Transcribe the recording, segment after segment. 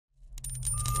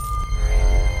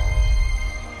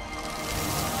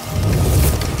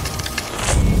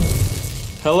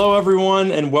Hello, everyone,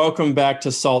 and welcome back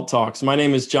to SALT Talks. My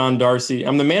name is John Darcy.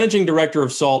 I'm the managing director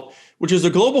of SALT, which is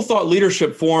a global thought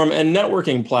leadership forum and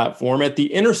networking platform at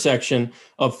the intersection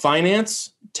of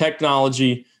finance,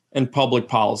 technology, and public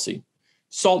policy.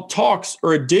 SALT Talks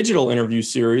are a digital interview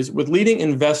series with leading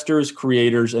investors,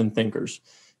 creators, and thinkers.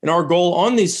 And our goal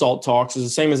on these SALT Talks is the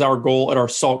same as our goal at our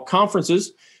SALT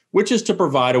conferences, which is to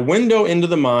provide a window into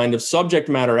the mind of subject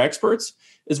matter experts,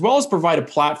 as well as provide a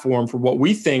platform for what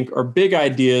we think are big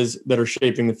ideas that are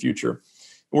shaping the future.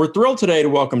 And we're thrilled today to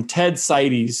welcome Ted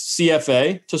Seides,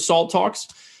 CFA, to SALT Talks.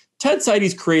 Ted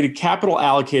Seides created Capital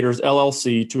Allocators,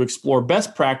 LLC, to explore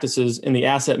best practices in the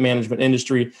asset management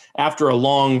industry after a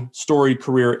long, storied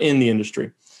career in the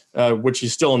industry, which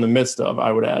he's still in the midst of,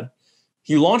 I would add.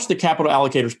 He launched the Capital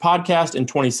Allocators podcast in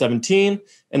 2017,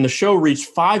 and the show reached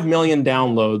 5 million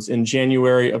downloads in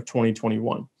January of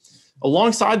 2021.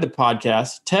 Alongside the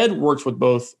podcast, Ted works with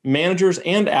both managers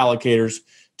and allocators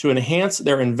to enhance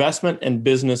their investment and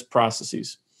business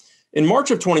processes. In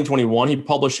March of 2021, he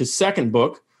published his second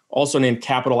book, also named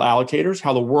Capital Allocators: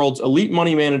 How the World's Elite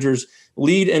Money Managers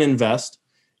Lead and Invest,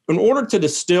 in order to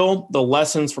distill the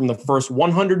lessons from the first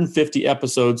 150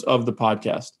 episodes of the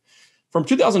podcast. From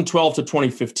 2012 to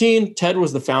 2015, Ted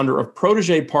was the founder of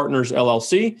Protege Partners,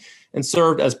 LLC, and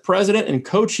served as president and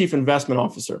co-chief investment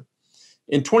officer.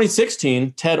 In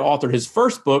 2016, Ted authored his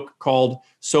first book called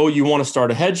So You Want to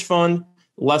Start a Hedge Fund: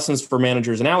 Lessons for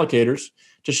Managers and Allocators,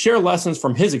 to share lessons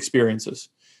from his experiences.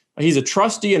 He's a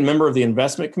trustee and member of the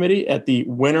investment committee at the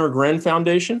Winter-Gren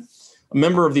Foundation, a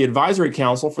member of the advisory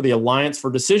council for the Alliance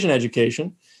for Decision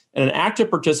Education, and an active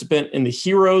participant in the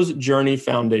Hero's Journey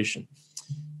Foundation.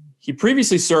 He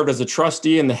previously served as a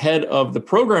trustee and the head of the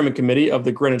programming committee of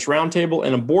the Greenwich Roundtable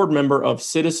and a board member of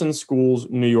Citizen Schools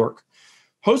New York.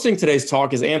 Hosting today's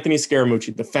talk is Anthony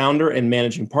Scaramucci, the founder and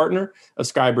managing partner of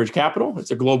Skybridge Capital. It's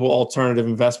a global alternative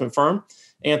investment firm.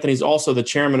 Anthony's also the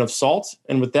chairman of SALT.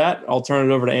 And with that, I'll turn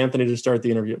it over to Anthony to start the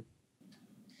interview.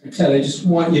 Ted, I just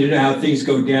want you to know how things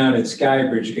go down at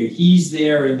Skybridge. Okay, he's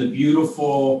there in the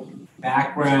beautiful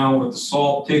background with the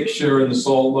SALT picture and the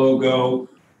SALT logo.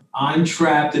 I'm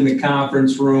trapped in the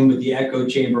conference room with the echo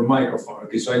chamber microphone.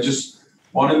 Okay, so I just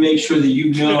want to make sure that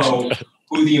you know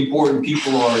who the important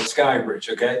people are at Skybridge,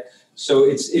 okay? So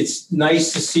it's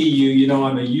nice to see you. You know,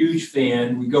 I'm a huge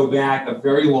fan. We go back a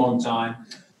very long time.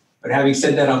 But having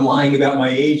said that, I'm lying about my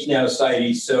age now,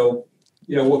 Seides. So,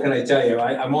 you know, what can I tell you?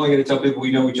 I'm only going to tell people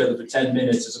we know each other for 10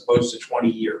 minutes as opposed to 20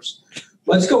 years.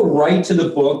 Let's go right to the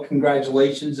book.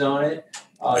 Congratulations on it.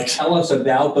 Tell us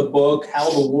about the book, how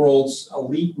the world's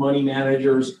elite money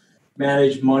managers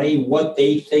manage money, what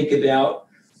they think about.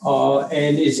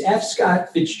 And is F. Scott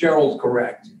Fitzgerald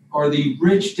correct? Are the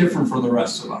rich different from the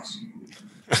rest of us?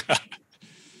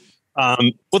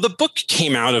 Well, the book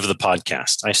came out of the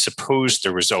podcast. I suppose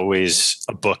there was always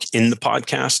a book in the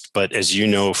podcast, but as you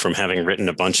know from having written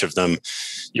a bunch of them,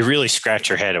 you really scratch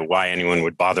your head at why anyone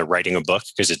would bother writing a book,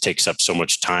 because it takes up so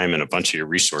much time and a bunch of your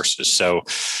resources. So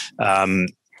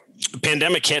the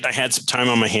pandemic hit, I had some time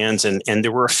on my hands, and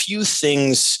there were a few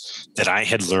things that I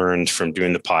had learned from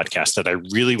doing the podcast that I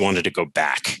really wanted to go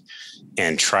back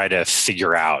and try to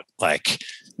figure out, like,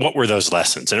 what were those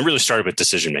lessons? And it really started with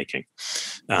decision making.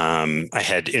 I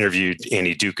had interviewed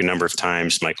Andy Duke a number of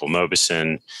times, Michael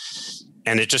Mauboussin,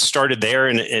 and it just started there,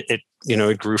 and it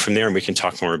grew from there, and we can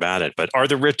talk more about it. But are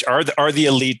the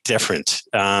elite different?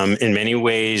 In many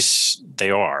ways, they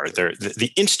are. They're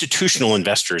the institutional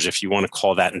investors, if you want to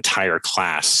call that entire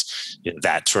class,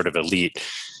 that sort of elite.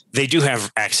 They do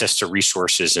have access to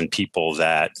resources and people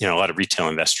that a lot of retail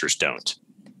investors don't.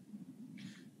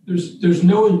 There's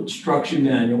no instruction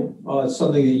manual. It's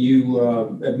something that you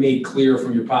have made clear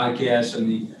from your podcast and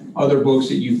the other books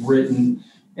that you've written.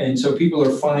 And so people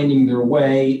are finding their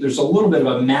way. There's a little bit of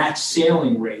a match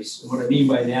sailing race. And what I mean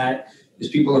by that is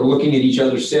people are looking at each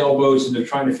other's sailboats and they're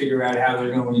trying to figure out how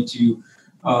they're going to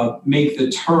make the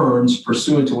turns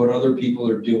pursuant to what other people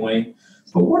are doing.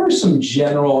 But what are some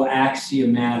general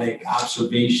axiomatic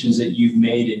observations that you've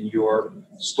made in your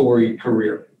storied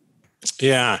career?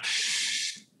 Yeah.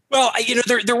 Well,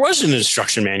 there was an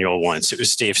instruction manual once. It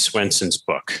was Dave Swenson's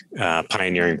book,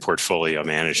 Pioneering Portfolio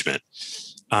Management.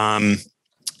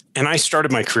 And I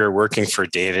started my career working for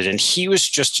David, and he was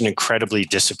just an incredibly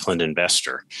disciplined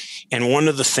investor. And one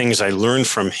of the things I learned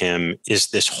from him is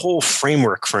this whole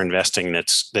framework for investing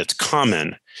that's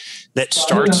common, that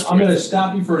starts. I'm going to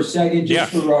stop you for a second,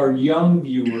 just for our young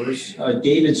viewers.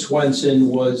 David Swenson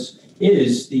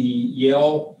is the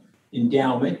Yale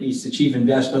Endowment. He's the chief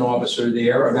investment officer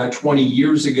there. About 20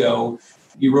 years ago,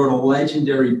 he wrote a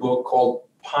legendary book called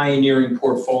Pioneering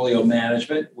Portfolio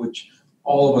Management, which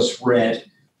all of us read.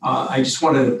 I just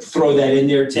wanted to throw that in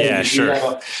there, Ted. Yeah, sure.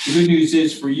 The good news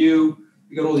is for you,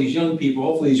 you got all these young people.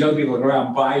 Hopefully these young people will go out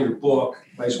and buy your book.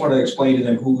 I just wanted to explain to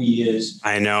them who he is.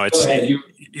 I know.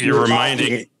 You're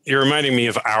reminding me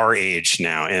of our age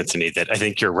now, Anthony, that I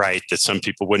think you're right, that some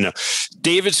people wouldn't know.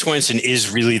 David Swensen is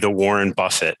really the Warren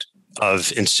Buffett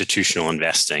of institutional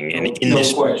investing. And in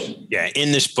this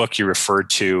book you referred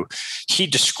to, he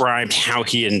described how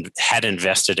he had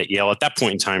invested at Yale at that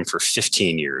point in time for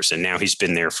 15 years. And now he's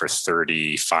been there for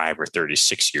 35 or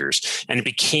 36 years. And it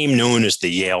became known as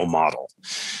the Yale model.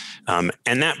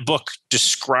 And that book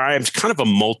described kind of a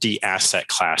multi-asset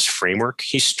class framework.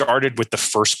 He started with the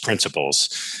first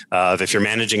principles of if you're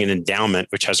managing an endowment,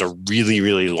 which has a really,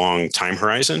 really long time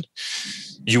horizon,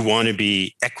 you want to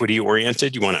be equity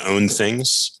oriented. You want to own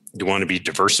things. You want to be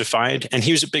diversified. And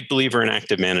he was a big believer in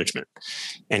active management.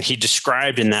 And he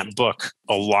described in that book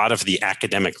a lot of the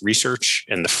academic research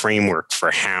and the framework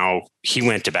for how he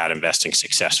went about investing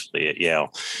successfully at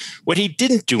Yale. What he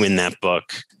didn't do in that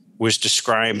book was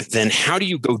describe then how do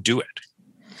you go do it?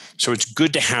 So it's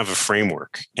good to have a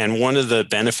framework. And one of the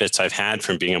benefits I've had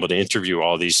from being able to interview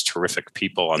all these terrific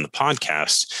people on the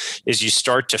podcast is you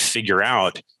start to figure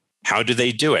out, how do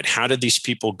they do it? How do these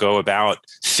people go about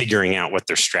figuring out what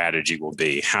their strategy will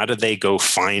be? How do they go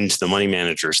find the money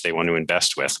managers they want to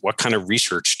invest with? What kind of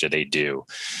research do they do?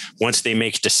 Once they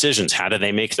make decisions, how do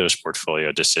they make those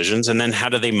portfolio decisions? And then how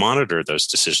do they monitor those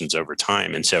decisions over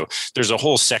time? And so there's a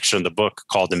whole section of the book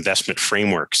called Investment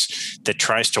Frameworks that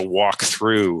tries to walk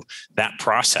through that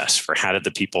process for how did the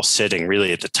people sitting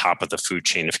really at the top of the food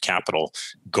chain of capital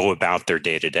go about their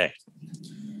day-to-day.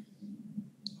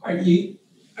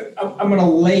 I'm going to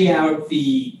lay out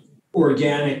the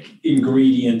organic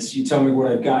ingredients. You tell me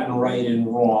what I've gotten right and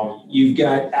wrong. You've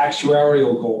got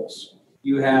actuarial goals.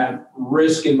 You have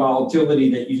risk and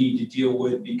volatility that you need to deal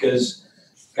with because,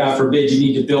 God forbid, you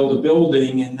need to build a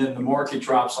building and then the market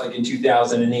drops like in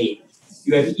 2008.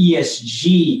 You have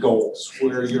ESG goals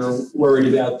where you're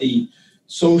worried about the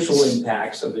social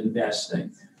impacts of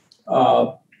investing.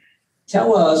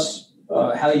 Tell us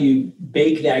how you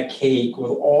bake that cake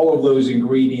with all of those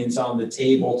ingredients on the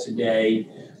table today.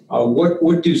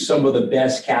 What do some of the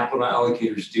best capital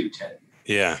allocators do, Ted?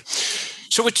 Yeah.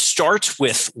 So it starts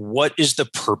with what is the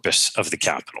purpose of the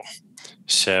capital?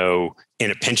 So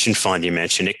in a pension fund, you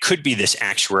mentioned, it could be this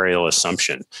actuarial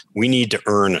assumption. We need to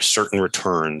earn a certain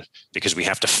return because we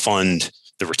have to fund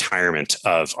the retirement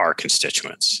of our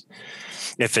constituents.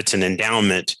 If it's an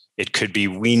endowment, it could be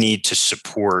we need to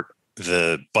support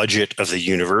the budget of the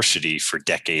university for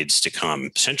decades to come,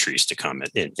 centuries to come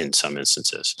in some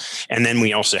instances. And then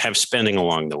we also have spending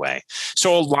along the way.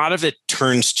 So a lot of it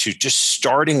turns to just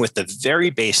starting with the very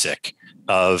basic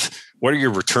of what are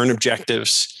your return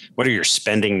objectives? What are your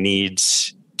spending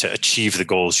needs to achieve the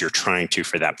goals you're trying to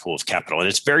for that pool of capital? And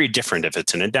it's very different if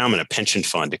it's an endowment, a pension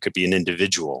fund, it could be an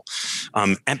individual.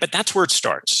 But that's where it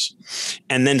starts.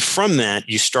 And then from that,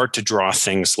 you start to draw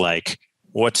things like,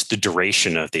 what's the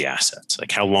duration of the assets?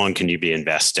 Like how long can you be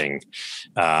investing?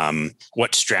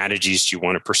 What strategies do you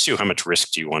want to pursue? How much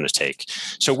risk do you want to take?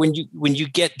 So when you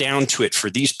get down to it for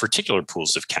these particular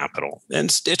pools of capital, and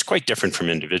it's quite different from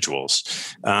individuals,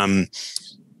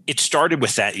 it started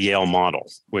with that Yale model,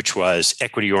 which was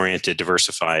equity-oriented,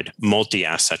 diversified,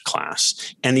 multi-asset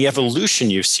class. And the evolution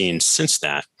you've seen since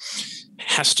that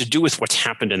has to do with what's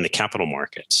happened in the capital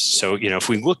markets. So, if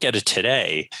we look at it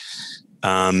today,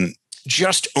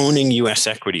 just owning U.S.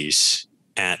 equities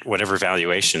at whatever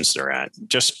valuations they're at,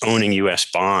 just owning U.S.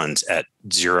 bonds at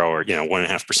 0 or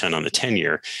 1.5% on the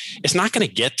 10-year, it's not going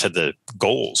to get to the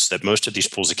goals that most of these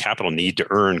pools of capital need to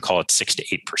earn, call it 6 to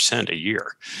 8% a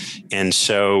year. And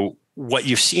so what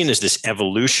you've seen is this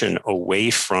evolution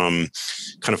away from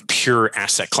kind of pure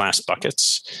asset class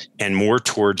buckets and more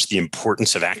towards the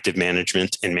importance of active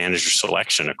management and manager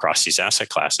selection across these asset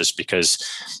classes. Because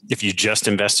if you just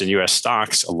invest in US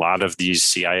stocks, a lot of these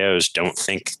CIOs don't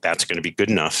think that's going to be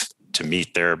good enough to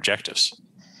meet their objectives.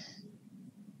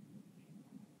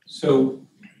 So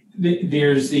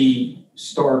there's the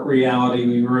stark reality.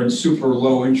 We were in super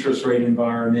low interest rate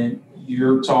environment.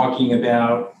 You're talking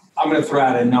about, I'm going to throw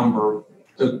out a number.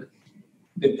 The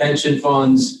pension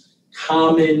funds'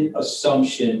 common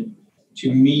assumption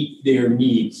to meet their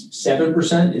needs,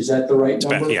 7%? Is that the right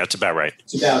number? It's about right.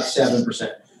 It's about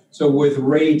 7%. So with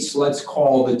rates, let's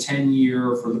call the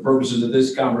 10-year, for the purposes of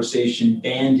this conversation,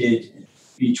 banded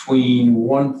between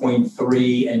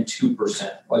 1.3 and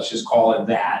 2%. Let's just call it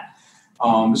that.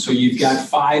 So you've got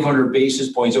 500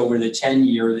 basis points over the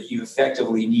 10-year that you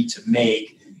effectively need to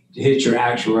make to hit your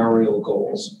actuarial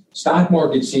goals. Stock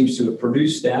market seems to have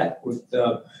produced that with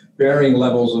varying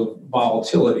levels of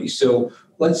volatility. So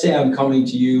let's say I'm coming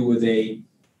to you with a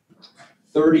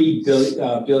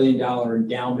 $30 billion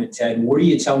endowment, Ted. What do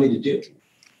you tell me to do?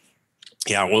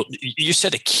 Yeah, well, you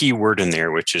said a key word in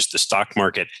there, which is the stock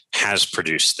market has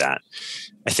produced that.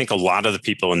 I think a lot of the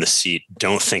people in the seat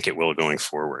don't think it will going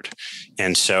forward.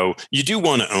 And so you do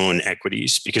want to own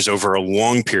equities because over a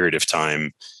long period of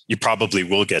time, you probably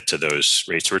will get to those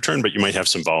rates of return, but you might have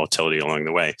some volatility along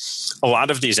the way. A lot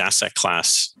of these asset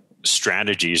class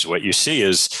strategies, what you see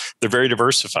is they're very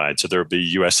diversified. So there'll be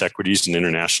US equities and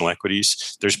international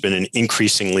equities. There's been an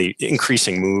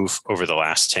increasing move over the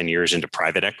last 10 years into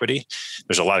private equity.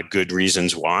 There's a lot of good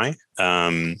reasons why.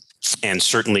 And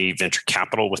certainly venture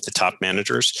capital with the top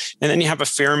managers. And then you have a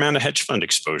fair amount of hedge fund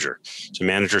exposure. So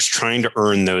managers trying to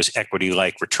earn those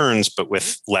equity-like returns, but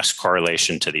with less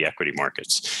correlation to the equity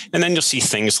markets. And then you'll see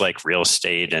things like real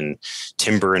estate and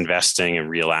timber investing and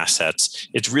real assets.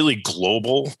 It's really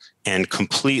global and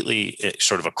completely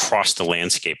sort of across the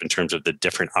landscape in terms of the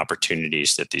different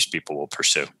opportunities that these people will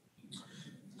pursue.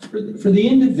 For the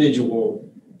individual,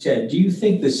 Ted, do you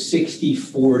think the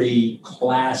 60-40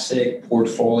 classic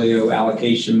portfolio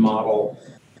allocation model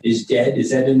is dead?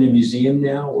 Is that in a museum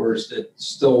now, or is it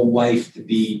still life to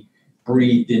be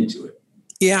breathed into it?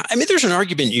 Yeah, I mean, there's an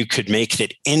argument you could make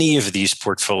that any of these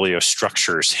portfolio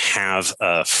structures have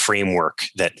a framework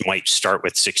that might start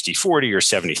with 60-40 or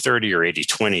 70-30 or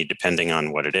 80-20, depending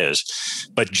on what it is.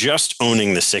 But just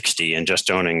owning the 60 and just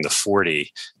owning the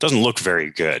 40 doesn't look very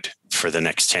good for the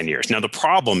next 10 years. Now, the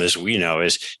problem, as we know,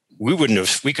 is we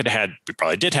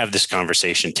probably did have this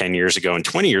conversation 10 years ago and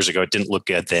 20 years ago. It didn't look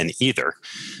good then either,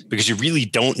 because you really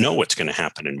don't know what's going to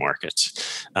happen in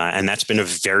markets. And that's been a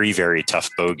very, very tough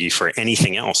bogey for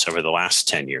anything else over the last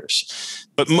 10 years.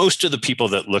 But most of the people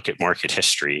that look at market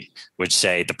history would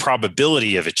say the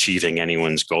probability of achieving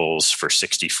anyone's goals for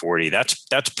 60-40,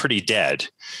 that's pretty dead.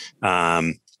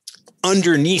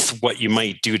 Underneath what you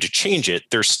might do to change it,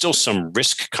 there's still some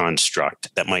risk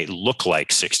construct that might look like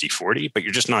 60-40, but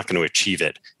you're just not going to achieve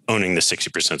it owning the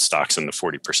 60% stocks and the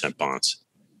 40% bonds.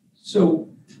 So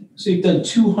you've done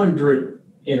 200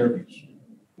 interviews,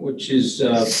 which is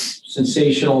a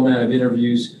sensational amount of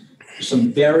interviews.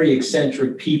 Some very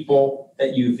eccentric people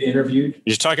that you've interviewed.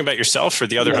 You're talking about yourself or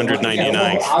the other 199?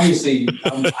 Well, obviously,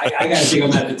 I got to think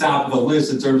I'm at the top of the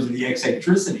list in terms of the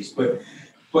eccentricities,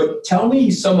 But tell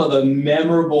me some of the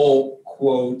memorable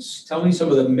quotes. Tell me some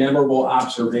of the memorable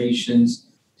observations.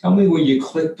 Tell me when you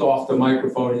clicked off the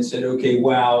microphone and said, okay,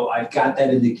 wow, I've got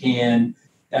that in the can.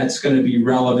 That's going to be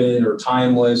relevant or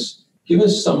timeless. Give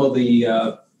us some of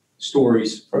the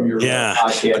stories from your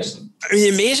podcast. I mean,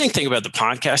 the amazing thing about the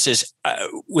podcast is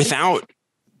without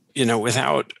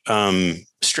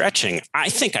stretching, I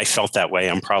think I felt that way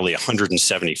on probably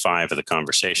 175 of the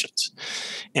conversations.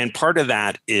 And part of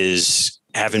that is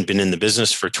having been in the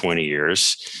business for 20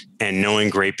 years and knowing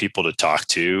great people to talk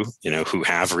to, who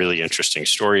have really interesting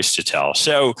stories to tell.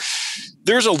 So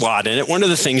there's a lot in it. One of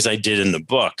the things I did in the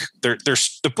book,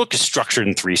 the book is structured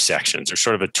in 3 sections. There's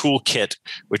sort of a toolkit,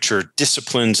 which are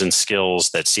disciplines and skills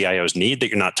that CIOs need that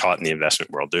you're not taught in the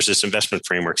investment world. There's this investment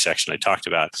framework section I talked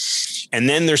about. And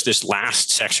then there's this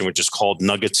last section, which is called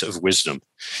Nuggets of Wisdom.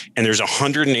 And there's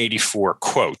 184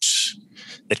 quotes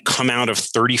that come out of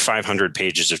 3,500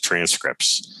 pages of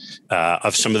transcripts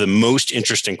of some of the most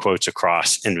interesting quotes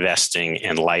across investing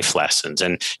and life lessons.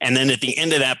 And then at the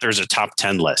end of that, there's a top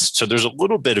 10 list. So there's a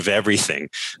little bit of everything.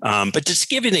 But just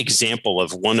give you an example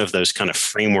of one of those kind of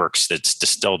frameworks that's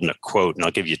distilled in a quote, and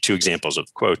I'll give you 2 examples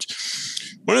of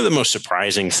quotes. One of the most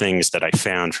surprising things that I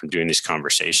found from doing these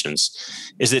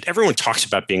conversations is that everyone talks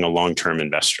about being a long-term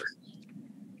investor.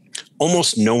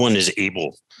 Almost no one is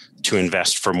able to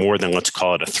invest for more than, let's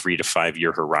call it, a 3 to 5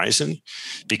 year horizon,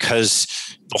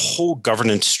 because the whole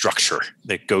governance structure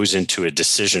that goes into a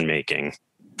decision-making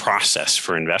process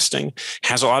for investing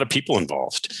has a lot of people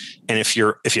involved. And if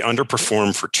you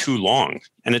underperform for too long,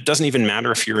 and it doesn't even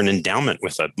matter if you're an endowment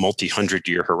with a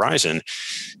multi-100-year horizon,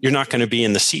 you're not going to be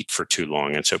in the seat for too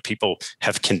long. And so people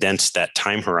have condensed that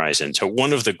time horizon. So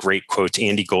one of the great quotes,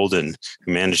 Andy Golden,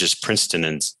 who manages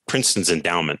Princeton's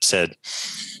endowment, said,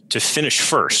 to finish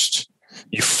first,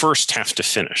 you first have to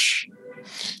finish.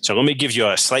 So let me give you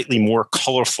a slightly more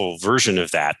colorful version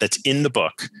of that that's in the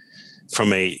book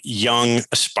from a young,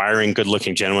 aspiring,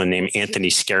 good-looking gentleman named Anthony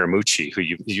Scaramucci, who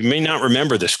you may not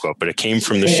remember this quote, but it came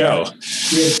from the show.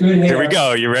 Here we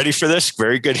go. You ready for this?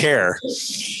 Very good hair.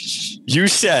 You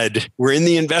said, we're in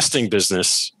the investing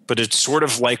business, but it's sort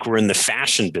of like we're in the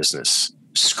fashion business.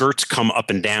 Skirts come up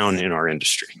and down in our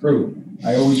industry. True.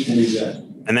 I always believe that.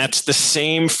 And that's the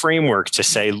same framework to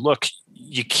say, look,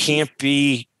 you can't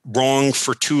be wrong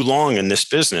for too long in this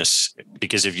business.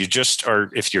 because if you're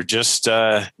just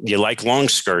you like long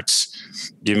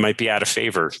skirts, you might be out of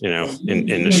favor, in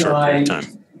a short period of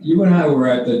time. You and I were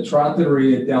at the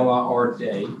Trattoria della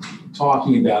Arte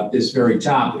talking about this very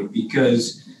topic,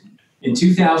 because in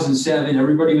 2007,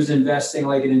 everybody was investing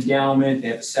like an endowment. They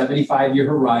have a 75-year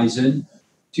horizon.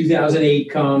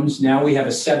 2008 comes. Now we have a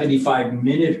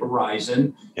 75-minute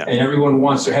horizon, and everyone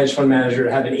wants their hedge fund manager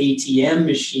to have an ATM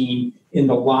machine in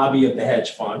the lobby of the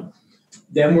hedge fund.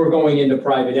 Then we're going into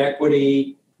private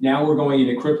equity. Now we're going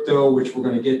into crypto, which we're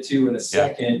going to get to in a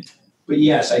second. Yeah. But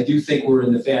yes, I do think we're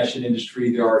in the fashion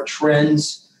industry. There are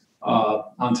trends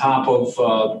on top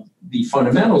of the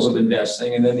fundamentals of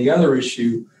investing. And then the other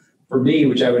issue for me,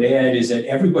 which I would add, is that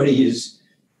everybody is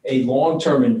a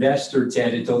long-term investor,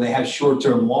 Ted, until they have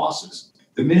short-term losses.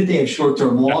 The minute they have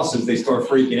short-term losses, they start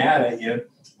freaking out at you,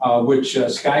 which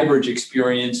Skybridge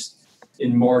experienced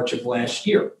in March of last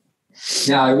year.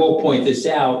 Now, I will point this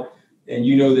out, and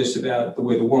you know this about the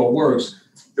way the world works.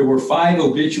 There were 5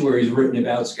 obituaries written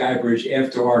about Skybridge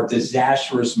after our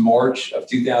disastrous March of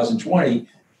 2020.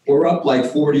 We're up like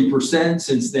 40%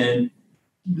 since then.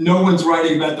 No one's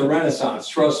writing about the Renaissance,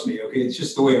 trust me, okay? It's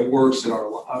just the way it works in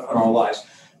our lives.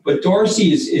 But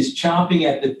Darcy is chomping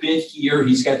at the bit here.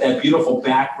 He's got that beautiful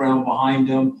background behind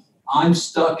him. I'm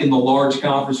stuck in the large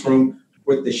conference room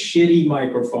with the shitty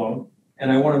microphone,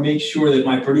 and I want to make sure that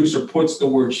my producer puts the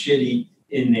word shitty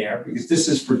in there, because this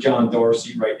is for John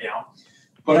Darcy right now.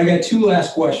 But I got 2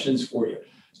 last questions for you.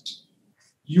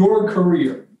 Your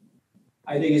career,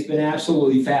 I think, has been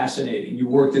absolutely fascinating. You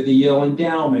worked at the Yale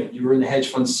Endowment. You were in the hedge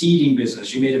fund seeding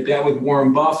business. You made a bet with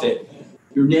Warren Buffett.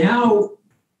 You're now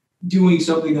doing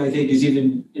something that I think is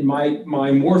even, in my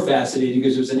mind, more fascinating,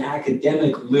 because there's an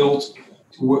academic lilt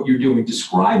to what you're doing.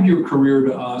 Describe your career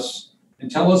to us and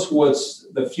tell us what's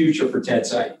the future for Ted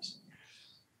Seides.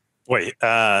 Wait,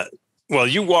 well,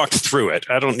 you walked through it.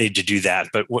 I don't need to do that.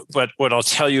 But what I'll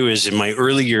tell you is, in my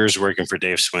early years working for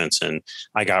Dave Swinson,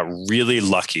 I got really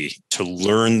lucky to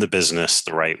learn the business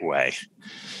the right way,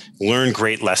 learn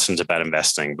great lessons about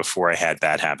investing before I had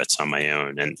bad habits on my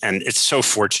own. And it's so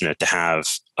fortunate to have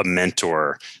a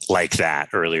mentor like that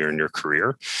earlier in your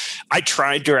career. I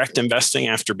tried direct investing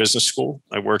after business school.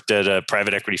 I worked at a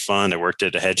private equity fund. I worked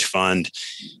at a hedge fund,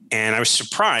 and I was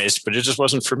surprised, but it just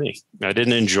wasn't for me. I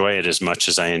didn't enjoy it as much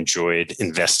as I enjoyed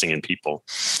investing in people.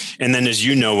 And then, as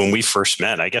you know, when we first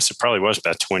met, I guess it probably was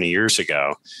about 20 years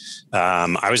ago,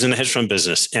 I was in the hedge fund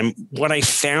business. And what I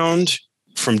found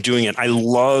from doing it, I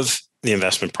love the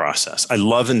investment process. I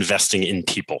love investing in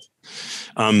people.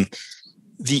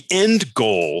 The end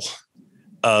goal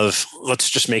of let's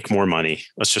just make more money.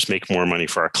 Let's just make more money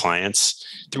for our clients.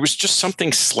 There was just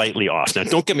something slightly off. Now,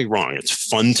 don't get me wrong. It's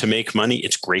fun to make money.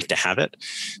 It's great to have it.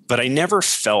 But I never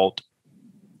felt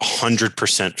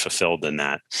 100% fulfilled in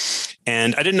that.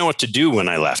 And I didn't know what to do when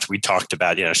I left. We talked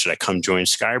about, should I come join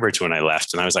Skybridge when I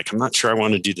left? And I was like, I'm not sure I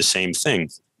want to do the same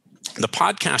thing. The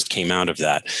podcast came out of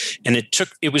that, and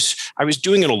I was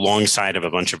doing it alongside of a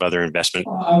bunch of other investment.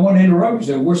 I want to interrupt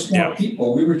you. We're smart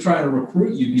people. We were trying to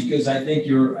recruit you because I think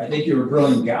you're a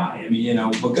brilliant guy. I mean,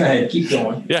 but go ahead, keep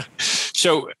going. Yeah.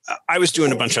 So I was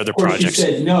doing a bunch of other projects. You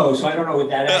said no, so I don't know what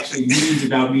that actually means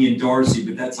about me and Darcy,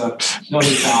 but that's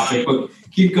another topic. But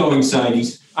keep going,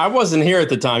 Seides. I wasn't here at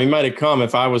the time. He might have come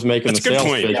if I was making the sales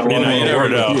pitch. Yeah, you never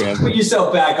know. Put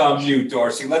yourself back on mute,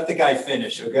 Darcy. Let the guy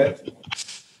finish, okay?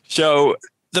 So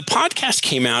the podcast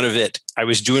came out of it. I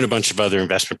was doing a bunch of other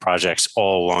investment projects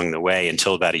all along the way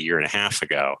until about 1.5 years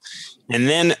ago. And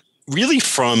then really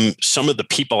from some of the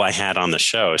people I had on the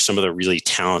show, some of the really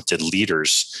talented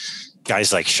leaders,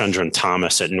 guys like Shundran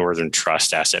Thomas at Northern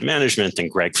Trust Asset Management and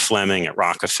Greg Fleming at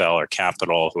Rockefeller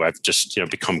Capital, who I've just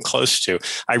become close to.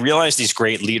 I realized these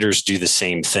great leaders do the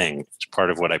same thing. It's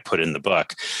part of what I put in the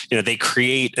book. They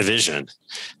create a vision,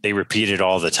 they repeat it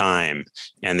all the time,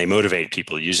 and they motivate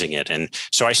people using it. And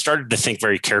so I started to think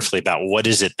very carefully about what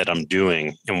is it that I'm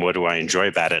doing and what do I enjoy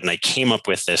about it. And I came up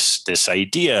with this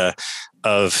idea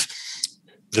of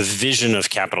the vision of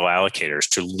capital allocators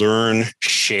to learn,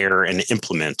 share, and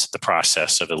implement the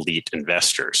process of elite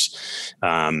investors.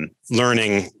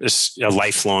 Learning is a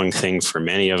lifelong thing for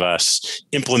many of us.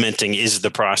 Implementing is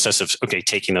the process of,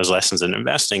 taking those lessons and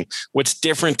investing. What's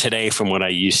different today from what I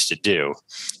used to do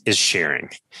is sharing.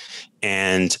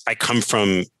 And I come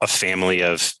from a family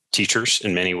of teachers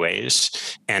in many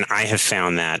ways, and I have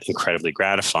found that incredibly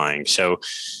gratifying. So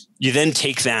you then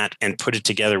take that and put it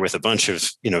together with a bunch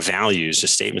of values,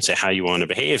 statements of how you want to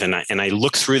behave. And I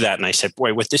look through that and I said,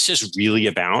 boy, what this is really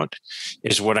about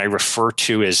is what I refer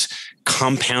to as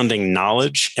compounding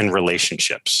knowledge and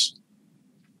relationships.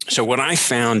 So what I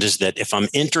found is that if I'm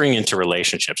entering into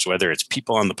relationships, whether it's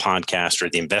people on the podcast or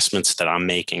the investments that I'm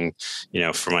making,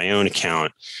 for my own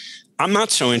account, I'm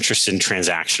not so interested in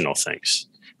transactional things.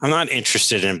 I'm not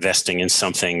interested in investing in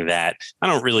something that I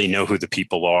don't really know who the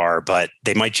people are, but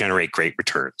they might generate great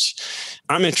returns.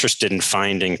 I'm interested in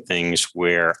finding things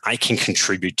where I can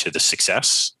contribute to the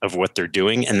success of what they're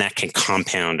doing, and that can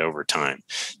compound over time.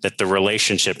 That the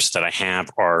relationships that I have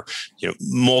are,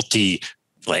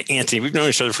 like Anthony, we've known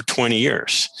each other for 20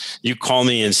 years. You call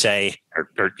me and say,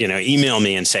 or email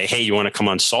me and say, hey, you want to come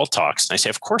on Salt Talks? And I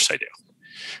say, of course I do.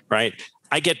 Right?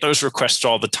 I get those requests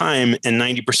all the time, and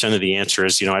 90% of the answer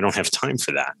is, I don't have time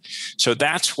for that. So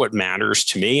that's what matters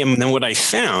to me. And then what I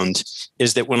found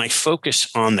is that when I focus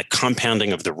on the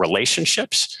compounding of the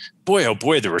relationships, boy, oh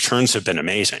boy, the returns have been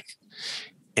amazing.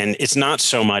 And it's not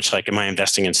so much like, am I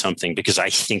investing in something because I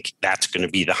think that's going to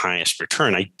be the highest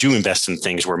return? I do invest in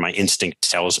things where my instinct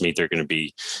tells me they're going to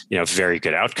be, very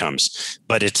good outcomes.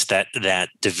 But it's that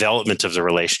development of the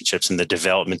relationships and the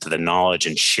development of the knowledge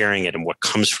and sharing it and what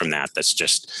comes from that that's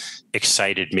just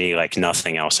excited me like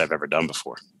nothing else I've ever done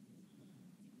before.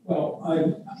 Well,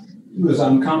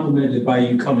 I'm complimented by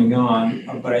you coming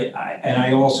on, but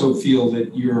I also feel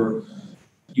that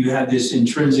you have this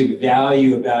intrinsic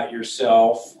value about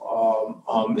yourself.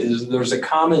 There's a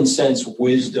common sense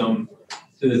wisdom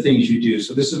to the things you do.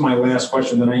 So this is my last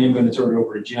question, then I am going to turn it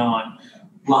over to John.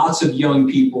 Lots of young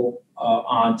people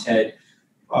on TED.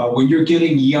 When you're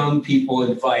giving young people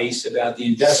advice about the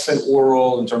investment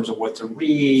world in terms of what to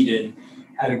read and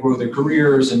how to grow their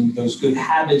careers and those good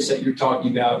habits that you're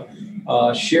talking about,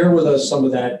 share with us some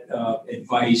of that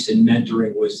advice and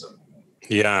mentoring wisdom.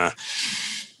 Yeah.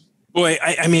 Boy,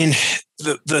 I mean,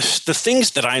 the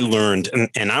things that I learned,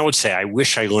 and I would say I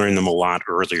wish I learned them a lot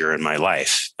earlier in my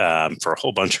life for a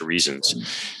whole bunch of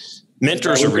reasons.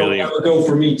 Mentors are really that would go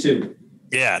for me too.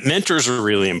 Yeah, mentors are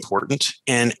really important.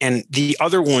 And the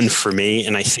other one for me,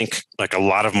 and I think like a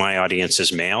lot of my audience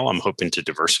is male, I'm hoping to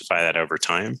diversify that over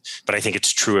time, but I think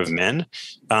it's true of men.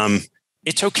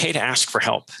 It's okay to ask for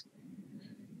help.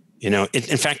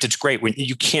 In fact, it's great when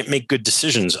you can't make good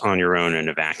decisions on your own in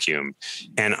a vacuum.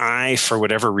 And I, for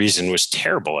whatever reason, was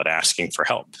terrible at asking for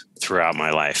help throughout my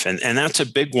life. And that's a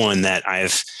big one that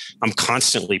I'm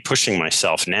constantly pushing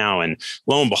myself now. And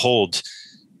lo and behold,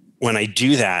 when I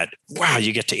do that, wow,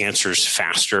 you get to answers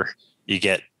faster, you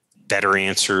get better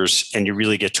answers, and you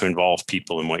really get to involve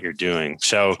people in what you're doing.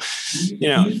 So, Do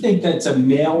you think that's a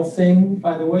male thing,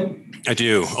 by the way? I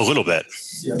do, a little bit.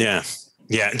 Yeah.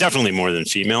 Yeah, definitely more than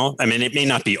female. I mean, it may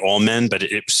not be all men, but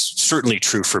it's certainly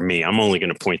true for me. I'm only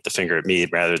going to point the finger at me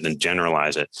rather than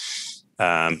generalize it.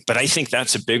 But I think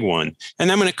that's a big one. And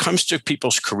then when it comes to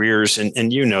people's careers, and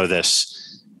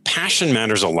this, passion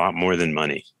matters a lot more than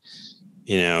money.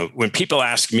 When people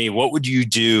ask me, what would you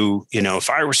do? If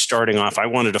I were starting off, I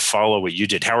wanted to follow what you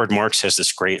did. Howard Marks has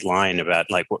this great line about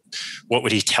like, what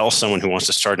would he tell someone who wants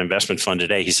to start an investment fund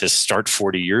today? He says, start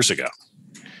 40 years ago.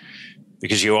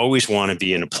 Because you always want to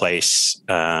be in a place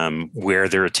where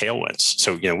there are tailwinds.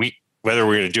 So, whether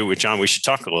we're going to do it with John, we should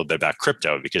talk a little bit about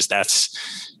crypto because that's,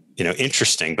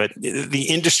 interesting. But the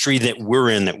industry that we're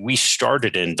in, that we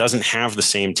started in, doesn't have the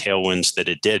same tailwinds that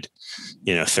it did,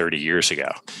 30 years ago.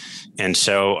 And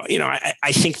so,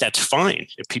 I think that's fine.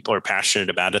 If people are passionate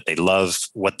about it, they love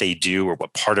what they do or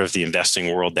what part of the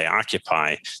investing world they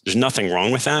occupy, there's nothing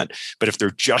wrong with that. But if they're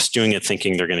just doing it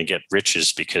thinking they're going to get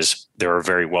riches because there are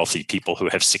very wealthy people who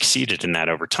have succeeded in that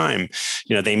over time,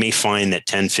 they may find that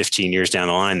 10, 15 years down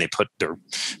the line, they put their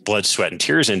blood, sweat, and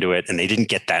tears into it, and they didn't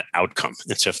get that outcome.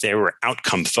 And so if they were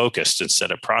outcome focused instead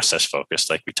of process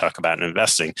focused, like we talk about in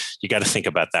investing, you got to think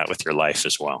about that with your life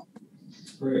as well.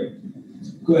 Great.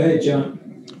 Go ahead, John.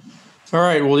 All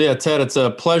right. Well, yeah, Ted, it's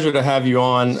a pleasure to have you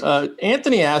on.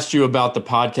 Anthony asked you about the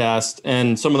podcast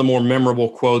and some of the more memorable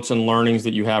quotes and learnings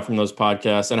that you have from those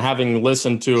podcasts. And having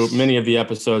listened to many of the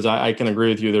episodes, I can agree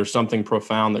with you. There's something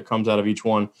profound that comes out of each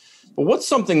one. But what's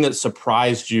something that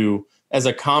surprised you as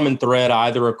a common thread,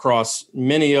 either across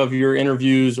many of your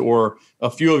interviews or a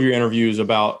few of your interviews,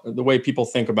 about the way people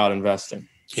think about investing?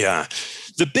 Yeah.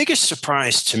 The biggest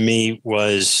surprise to me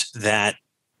was that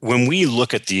when we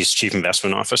look at these chief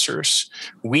investment officers,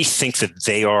 we think that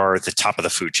they are the top of the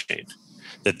food chain,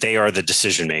 that they are the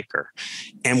decision maker.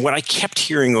 And what I kept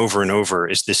hearing over and over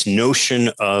is this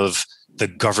notion of the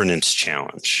governance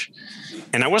challenge.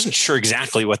 And I wasn't sure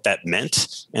exactly what that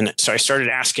meant. And so I started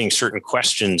asking certain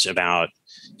questions about,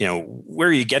 where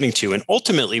are you getting to? And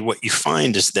ultimately what you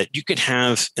find is that you could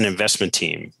have an investment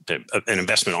team, an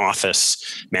investment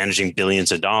office managing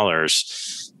billions of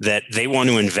dollars, that they want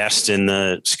to invest in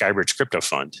the Skybridge Crypto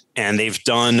Fund. And they've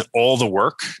done all the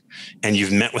work, and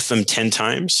you've met with them 10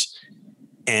 times.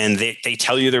 And they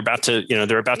tell you they're about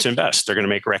to invest. They're going to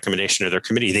make a recommendation to their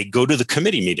committee. They go to the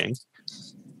committee meeting.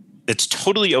 It's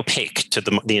totally opaque to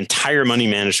the entire money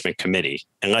management committee,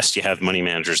 unless you have money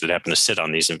managers that happen to sit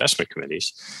on these investment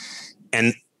committees.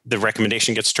 And the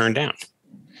recommendation gets turned down.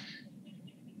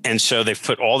 And so they've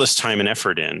put all this time and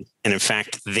effort in. And in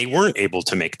fact, they weren't able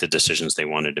to make the decisions they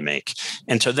wanted to make.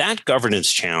 And so that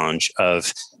governance challenge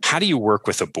of how do you work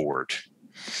with a board?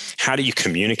 How do you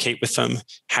communicate with them?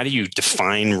 How do you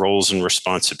define roles and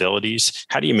responsibilities?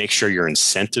 How do you make sure your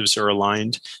incentives are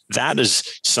aligned? That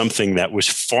is something that was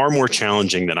far more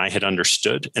challenging than I had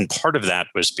understood. And part of that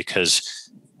was because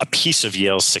a piece of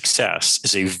Yale's success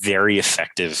is a very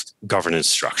effective governance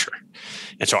structure.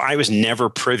 And so I was never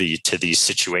privy to these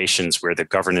situations where the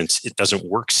governance, it doesn't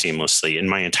work seamlessly in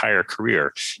my entire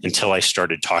career until I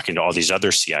started talking to all these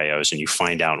other CIOs, and you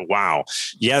find out, wow,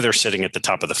 yeah, they're sitting at the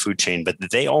top of the food chain, but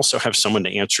they also have someone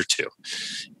to answer to.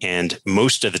 And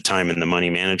most of the time in the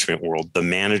money management world, the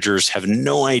managers have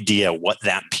no idea what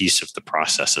that piece of the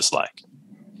process is like.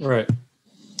 Right.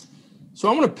 So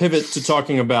I want to pivot to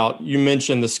talking about, you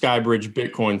mentioned the Skybridge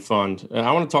Bitcoin Fund. And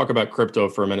I want to talk about crypto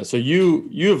for a minute. So you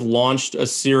have launched a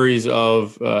series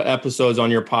of episodes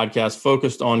on your podcast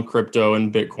focused on crypto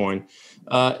and Bitcoin.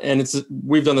 And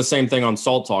we've done the same thing on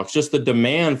Salt Talks. Just the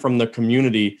demand from the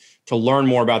community to learn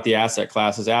more about the asset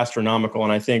class is astronomical.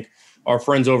 And I think our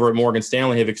friends over at Morgan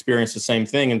Stanley have experienced the same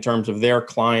thing in terms of their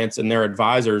clients and their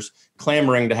advisors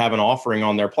clamoring to have an offering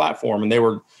on their platform. And they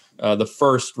were the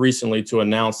first recently to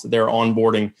announce that they're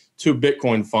onboarding 2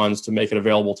 Bitcoin funds to make it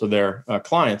available to their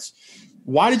clients.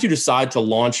 Why did you decide to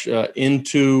launch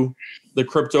into the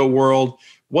crypto world?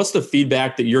 What's the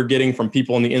feedback that you're getting from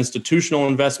people in the institutional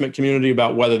investment community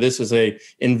about whether this is a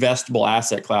investable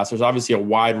asset class? There's obviously a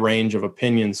wide range of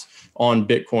opinions on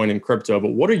Bitcoin and crypto,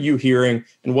 but what are you hearing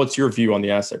and what's your view on the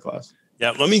asset class?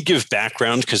 Yeah, let me give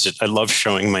background because I love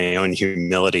showing my own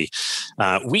humility.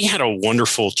 We had a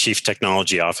wonderful chief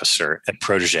technology officer at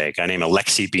Protege, a guy named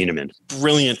Alexei Bieneman,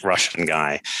 brilliant Russian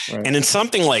guy. Right. And in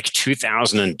something like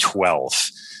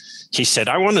 2012, he said,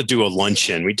 I want to do a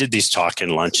luncheon. We did these talk-in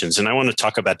luncheons, and I want to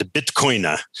talk about the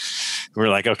Bitcoiner. We're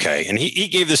like, okay. And he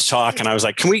gave this talk, and I was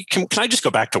like, can I just go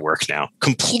back to work now?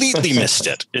 Completely missed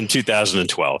it in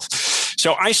 2012.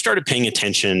 So I started paying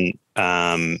attention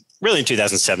really in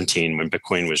 2017 when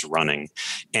Bitcoin was running.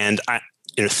 And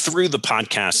through the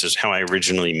podcast is how I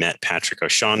originally met Patrick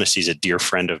O'Shaughnessy. He's a dear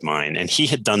friend of mine, and he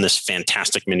had done this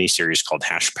fantastic mini-series called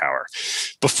Hash Power.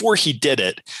 Before he did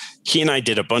it, he and I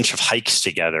did a bunch of hikes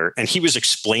together, and he was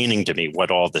explaining to me what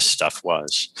all this stuff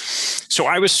was. So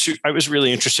I was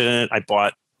really interested in it. I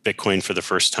bought Bitcoin for the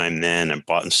first time then and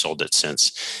bought and sold it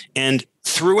since. And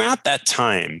throughout that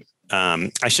time,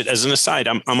 I should, as an aside,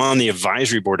 I'm on the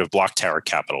advisory board of Block Tower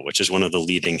Capital, which is one of the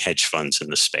leading hedge funds in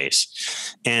the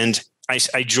space. And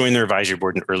I joined their advisory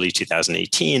board in early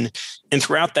 2018. And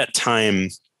throughout that time,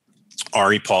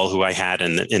 Ari Paul, who I had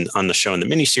on the show in the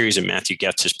miniseries, and Matthew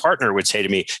Getz, his partner, would say to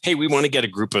me, hey, we want to get a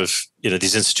group of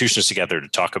these institutions together to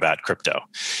talk about crypto.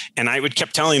 And I would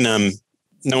kept telling them,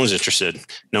 no one's interested,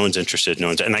 no one's interested,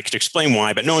 and I could explain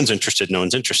why, but no one's interested.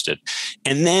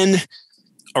 And then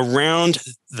around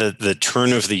the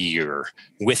turn of the year,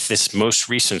 with this most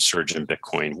recent surge in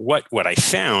Bitcoin, what I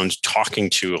found talking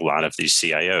to a lot of these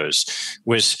CIOs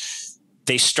was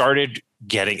they started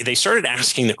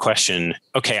asking the question,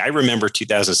 okay, I remember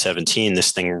 2017,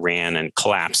 this thing ran and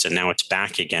collapsed and now it's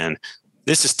back again.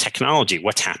 This is technology.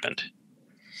 What's happened?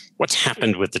 What's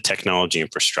happened with the technology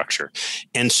infrastructure?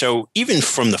 And so even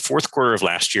from the fourth quarter of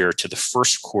last year to the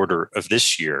first quarter of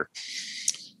this year,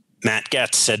 Matt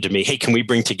Getz said to me, hey, can we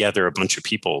bring together a bunch of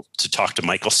people to talk to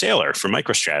Michael Saylor from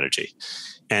MicroStrategy?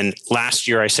 And last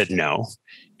year I said no.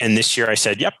 And this year I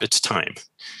said, yep, it's time.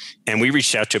 And we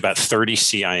reached out to about 30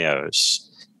 CIOs,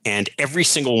 and every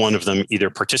single one of them either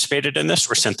participated in this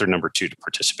or sent their number 2 to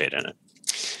participate in it.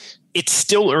 It's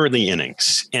still early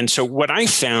innings. And so what I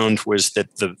found was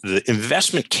that the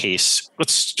investment case,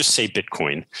 let's just say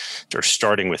Bitcoin, or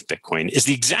starting with Bitcoin, is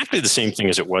exactly the same thing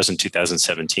as it was in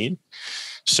 2017.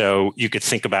 So you could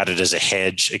think about it as a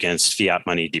hedge against fiat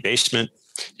money debasement.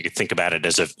 You could think about it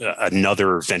as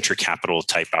another venture capital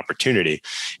type opportunity.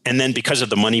 And then because of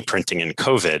the money printing in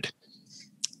COVID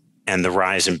and the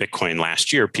rise in Bitcoin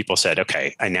last year, people said,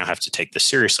 okay, I now have to take this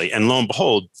seriously. And lo and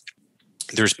behold,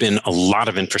 there's been a lot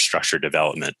of infrastructure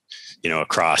development,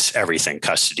 across everything,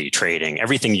 custody, trading,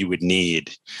 everything you would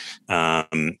need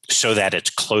so that it's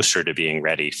closer to being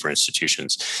ready for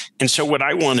institutions. And so what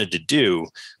I wanted to do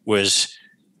was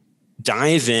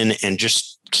dive in and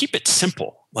just keep it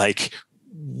simple. Like,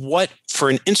 what, for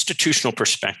an institutional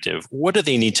perspective, what do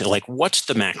they need to, like, what's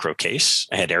the macro case?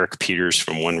 I had Eric Peters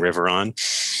from One River on.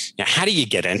 Now, how do you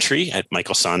get entry? At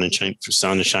Michael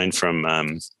Sonnenschein from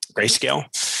Grayscale.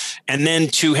 And then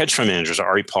two hedge fund managers,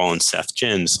 Ari Paul and Seth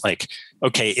Jins. Like,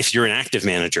 okay, if you're an active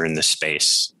manager in this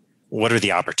space, what are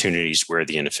the opportunities? Where are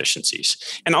the inefficiencies?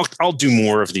 And I'll do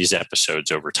more of these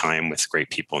episodes over time with great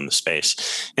people in the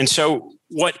space. And so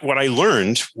what I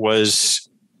learned was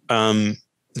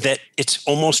that it's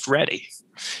almost ready.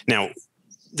 Now,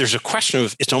 there's a question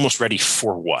of it's almost ready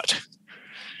for what?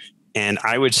 And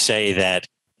I would say that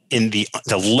in the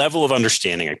level of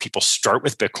understanding, like, people start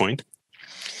with Bitcoin.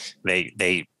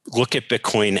 They look at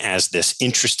Bitcoin as this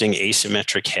interesting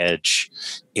asymmetric hedge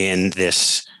in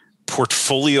this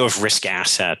portfolio of risk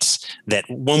assets that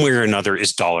one way or another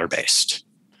is dollar-based.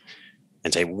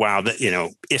 And say, wow,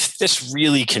 if this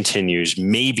really continues,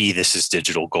 maybe this is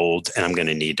digital gold and I'm going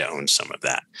to need to own some of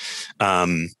that.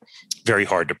 Very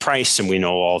hard to price, and we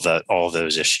know all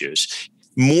those issues.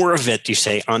 More of it, you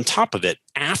say, on top of it,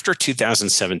 after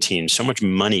 2017, so much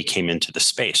money came into the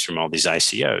space from all these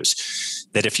ICOs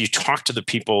that if you talk to the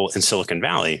people in Silicon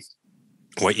Valley,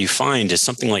 what you find is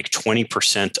something like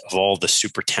 20% of all the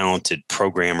super talented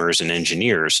programmers and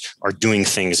engineers are doing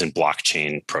things in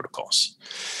blockchain protocols.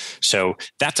 So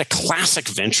that's a classic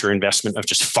venture investment of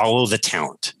just follow the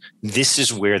talent. This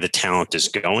is where the talent is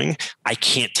going. I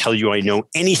can't tell you I know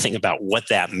anything about what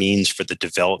that means for the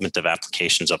development of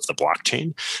applications of the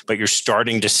blockchain, but you're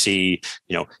starting to see,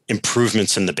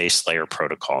 improvements in the base layer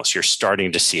protocols. You're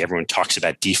starting to see, everyone talks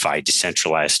about DeFi,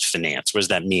 decentralized finance. What does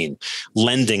that mean?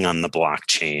 Lending on the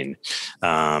blockchain,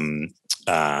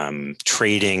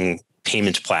 trading,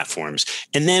 payment platforms.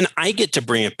 And then I get to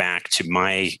bring it back to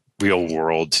my real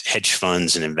world, hedge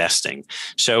funds and investing.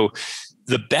 So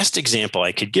the best example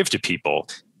I could give to people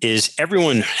is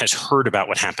everyone has heard about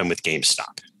what happened with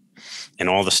GameStop and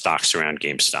all the stocks around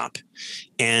GameStop.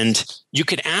 And you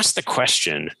could ask the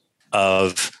question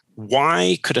of,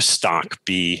 why could a stock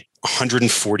be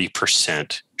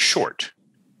 140% short?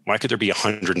 Why could there be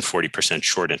 140%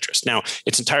 short interest? Now,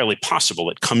 it's entirely possible.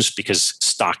 It comes because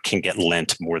stock can get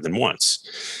lent more than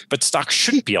once. But stock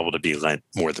shouldn't be able to be lent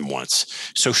more than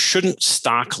once. So shouldn't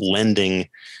stock lending,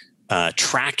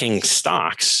 tracking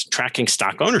stock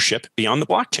ownership be on the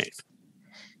blockchain?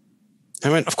 I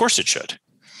mean, of course it should.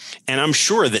 And I'm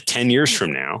sure that 10 years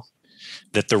from now,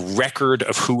 that the record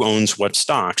of who owns what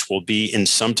stocks will be in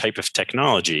some type of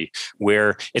technology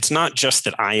where it's not just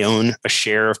that I own a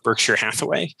share of Berkshire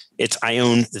Hathaway, it's I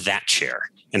own that share.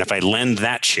 And if I lend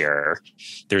that share,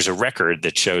 there's a record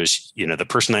that shows, the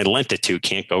person I lent it to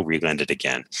can't go re-lend it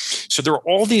again. So there are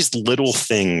all these little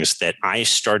things that I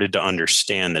started to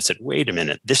understand that said, wait a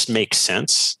minute, this makes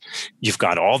sense. You've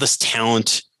got all this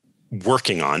talent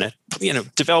working on it,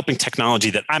 developing technology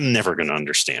that I'm never going to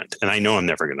understand. And I know I'm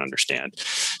never going to understand.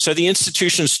 So the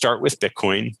institutions start with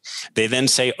Bitcoin. They then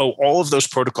say, all of those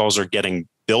protocols are getting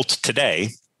built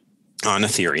today on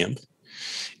Ethereum.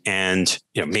 And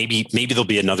maybe there'll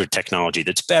be another technology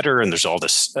that's better. And there's all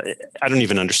this, I don't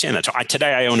even understand that. So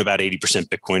today I own about 80%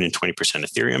 Bitcoin and 20%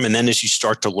 Ethereum. And then as you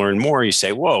start to learn more, you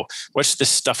say, whoa, what's this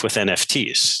stuff with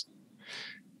NFTs?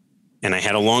 And I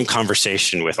had a long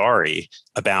conversation with Ari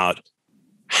about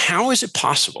how is it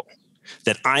possible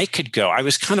that I could go, I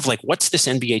was kind of like, what's this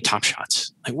NBA Top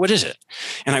Shots? Like, what is it?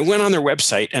 And I went on their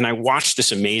website and I watched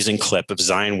this amazing clip of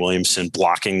Zion Williamson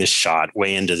blocking this shot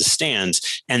way into the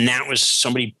stands. And that was,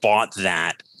 somebody bought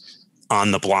that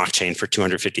on the blockchain for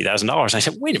 $250,000. I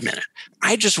said, wait a minute,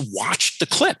 I just watched the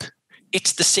clip.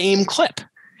 It's the same clip.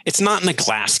 It's not in a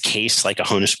glass case like a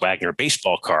Honus Wagner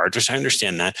baseball card, which I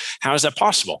understand that. How is that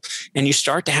possible? And you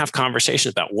start to have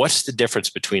conversations about what's the difference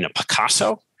between a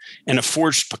Picasso and a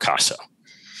forged Picasso?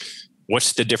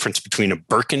 What's the difference between a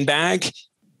Birkin bag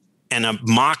and a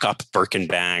mock-up Birkin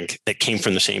bag that came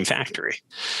from the same factory?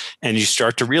 And you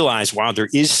start to realize, wow, there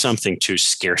is something to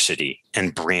scarcity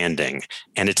and branding.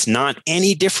 And it's not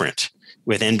any different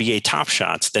with NBA Top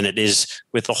Shots than it is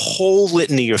with a whole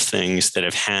litany of things that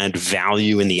have had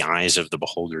value in the eyes of the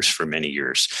beholders for many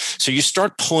years. So you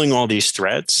start pulling all these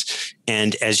threads,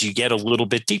 and as you get a little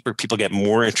bit deeper, people get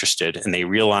more interested and they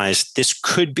realize this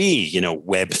could be,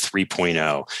 Web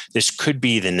 3.0. This could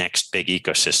be the next big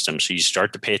ecosystem. So you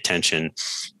start to pay attention.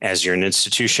 As you're an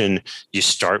institution, you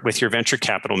start with your venture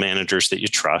capital managers that you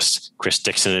trust. Chris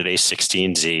Dixon at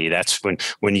A16Z. That's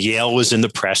when Yale was in the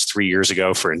press 3 years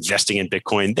ago for investing in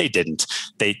Bitcoin. They didn't.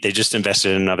 They just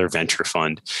invested in another venture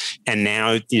fund. And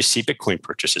now you see Bitcoin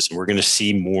purchases, and we're going to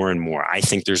see more and more. I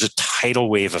think there's a tidal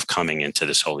wave of coming into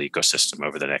this whole ecosystem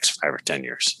over the next 5 or 10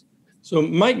 years. So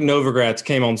Mike Novogratz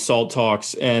came on Salt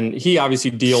Talks, and he obviously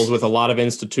deals with a lot of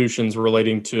institutions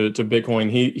relating to Bitcoin.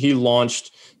 He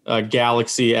launched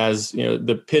Galaxy as,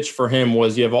 the pitch for him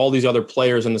was you have all these other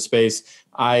players in the space.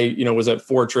 I was at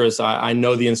Fortress. I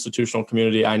know the institutional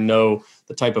community. I know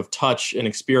the type of touch and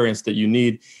experience that you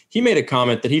need. He made a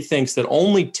comment that he thinks that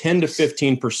only 10 to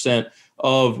 15%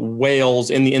 of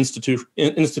whales in the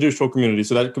institutional community.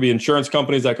 So that could be insurance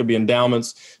companies, that could be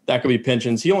endowments, that could be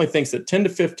pensions. He only thinks that 10 to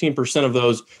 15% of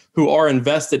those who are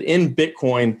invested in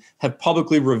Bitcoin have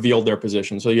publicly revealed their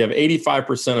position. So you have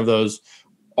 85% of those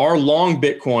are long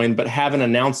Bitcoin, but haven't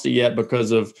announced it yet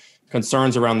because of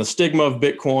concerns around the stigma of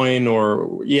Bitcoin or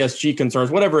ESG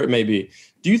concerns, whatever it may be.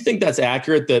 Do you think that's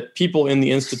accurate, that people in the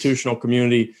institutional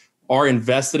community are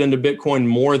invested into Bitcoin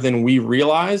more than we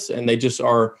realize, and they just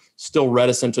are still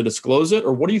reticent to disclose it?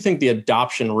 Or what do you think the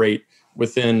adoption rate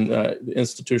within the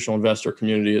institutional investor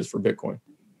community is for Bitcoin?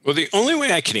 Well, the only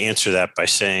way I can answer that by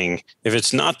saying if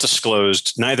it's not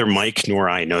disclosed, neither Mike nor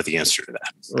I know the answer to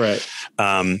that. Right.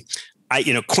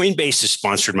 Coinbase has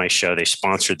sponsored my show. They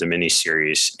sponsored the mini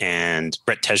series, and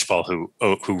Brett Tejpal,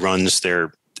 who runs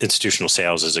their institutional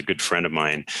sales, is a good friend of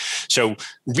mine. So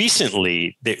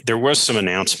recently, there was some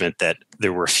announcement that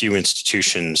there were a few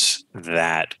institutions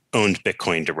that owned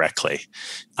Bitcoin directly,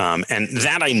 and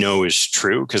that I know is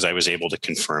true because I was able to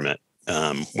confirm it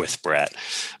with Brett.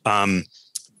 I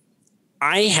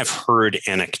have heard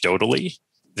anecdotally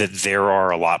that there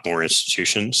are a lot more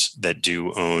institutions that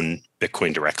do own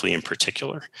Bitcoin directly in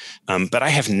particular, but I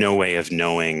have no way of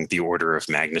knowing the order of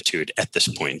magnitude at this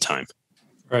point in time.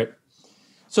 Right.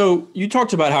 So you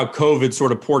talked about how COVID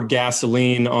sort of poured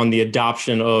gasoline on the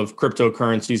adoption of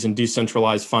cryptocurrencies and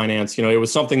decentralized finance. It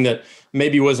was something that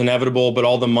maybe was inevitable, but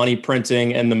all the money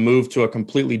printing and the move to a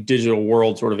completely digital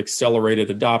world sort of accelerated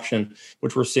adoption,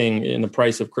 which we're seeing in the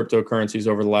price of cryptocurrencies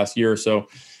over the last year or so.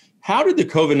 How did the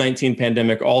COVID-19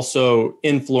 pandemic also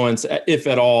influence, if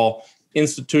at all,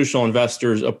 institutional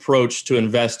investors' approach to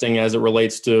investing as it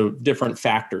relates to different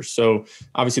factors? So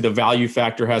obviously the value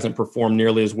factor hasn't performed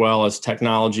nearly as well as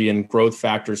technology and growth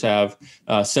factors have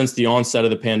since the onset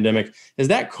of the pandemic. Has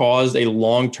that caused a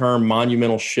long-term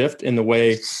monumental shift in the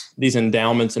way these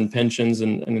endowments and pensions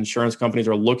and insurance companies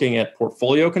are looking at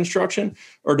portfolio construction?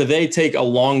 Or do they take a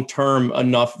long-term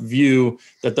enough view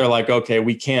that they're like, okay,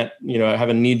 we can't, have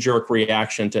a knee-jerk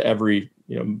reaction to every,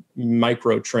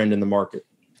 micro trend in the market?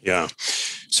 Yeah.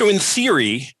 So in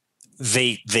theory,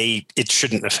 it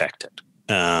shouldn't affect it.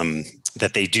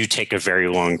 That they do take a very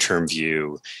long-term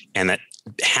view, and that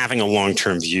having a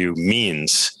long-term view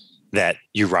means that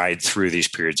you ride through these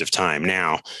periods of time.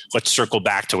 Now, let's circle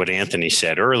back to what Anthony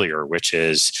said earlier, which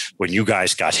is when you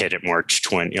guys got hit at March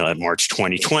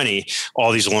 2020,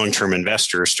 all these long-term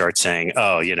investors start saying,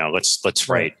 "Oh, let's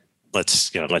write."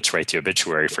 Let's write the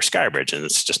obituary for Skybridge, and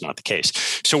it's just not the case.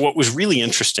 So what was really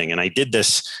interesting, and I did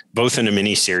this both in a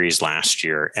mini series last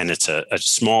year, and it's a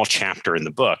small chapter in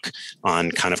the book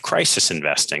on kind of crisis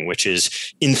investing, which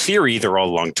is, in theory, they're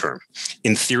all long-term.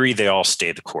 In theory, they all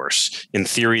stay the course. In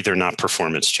theory, they're not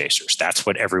performance chasers. That's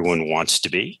what everyone wants to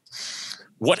be.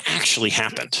 What actually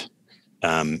happened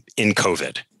in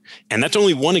COVID? And that's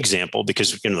only one example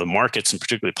because the markets, and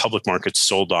particularly public markets,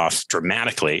 sold off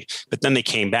dramatically, but then they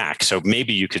came back. So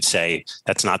maybe you could say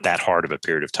that's not that hard of a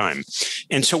period of time.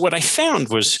 And so what I found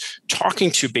was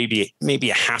talking to maybe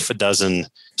a half a dozen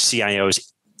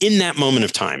CIOs in that moment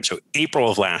of time, so April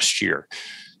of last year,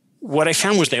 what I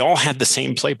found was they all had the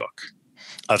same playbook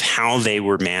of how they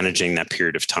were managing that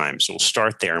period of time. So we'll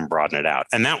start there and broaden it out.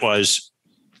 And that was,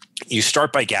 you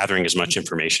start by gathering as much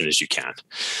information as you can.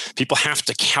 People have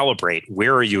to calibrate,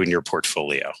 where are you in your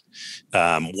portfolio?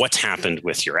 What's happened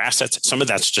with your assets? Some of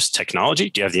that's just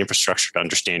technology. Do you have the infrastructure to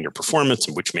understand your performance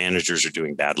and which managers are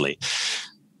doing badly?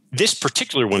 This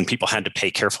particular one, people had to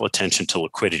pay careful attention to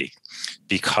liquidity,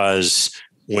 because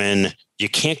when you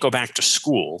can't go back to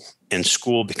school and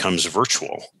school becomes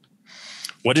virtual,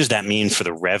 what does that mean for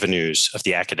the revenues of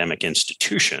the academic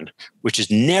institution, which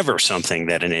is never something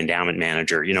that an endowment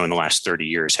manager, in the last 30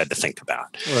 years had to think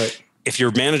about? Right. If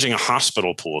you're managing a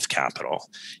hospital pool of capital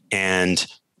and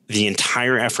the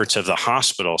entire efforts of the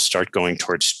hospital start going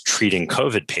towards treating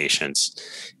COVID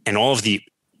patients, and all of the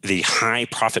high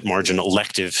profit margin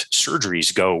elective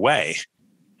surgeries go away,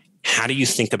 how do you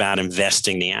think about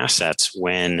investing the assets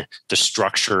when the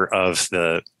structure of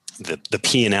the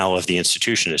P&L of the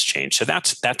institution has changed? So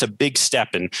that's a big step.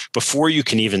 And before you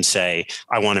can even say,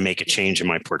 I want to make a change in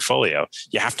my portfolio,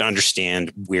 you have to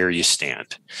understand where you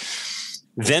stand.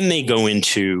 Then they go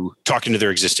into talking to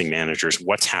their existing managers.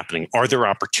 What's happening? Are there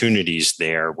opportunities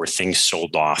there where things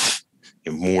sold off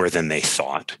more than they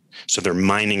thought. So they're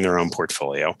mining their own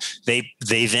portfolio. They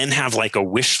then have like a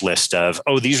wish list of,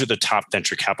 oh, these are the top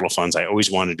venture capital funds I always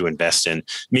wanted to invest in.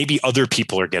 Maybe other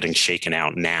people are getting shaken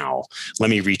out now. Let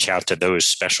me reach out to those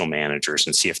special managers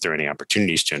and see if there are any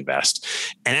opportunities to invest.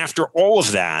 And after all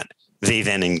of that, they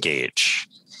then engage.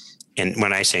 And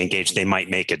when I say engage, they might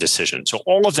make a decision. So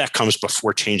all of that comes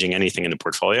before changing anything in the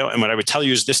portfolio. And what I would tell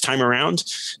you is this time around,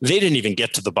 they didn't even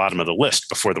get to the bottom of the list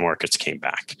before the markets came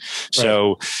back. Right.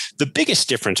 So the biggest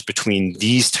difference between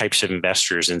these types of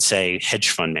investors and, say, hedge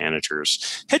fund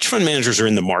managers are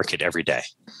in the market every day.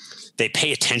 They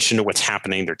pay attention to what's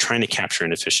happening. They're trying to capture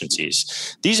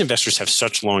inefficiencies. These investors have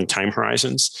such long time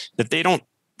horizons that they don't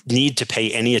need to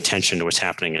pay any attention to what's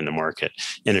happening in the market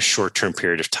in a short-term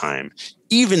period of time.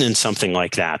 Even in something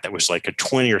like that was like a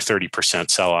 20 or 30%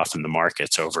 sell-off in the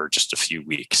markets over just a few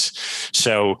weeks.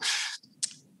 So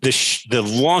the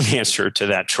long answer to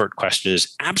that short question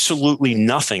is absolutely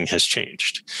nothing has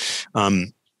changed.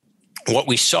 What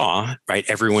we saw, right,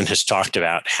 everyone has talked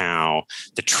about how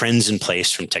the trends in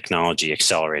place from technology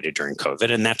accelerated during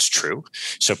COVID, and that's true.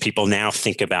 So people now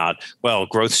think about, well,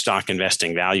 growth stock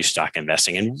investing, value stock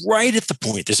investing, and right at the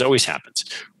point, this always happens,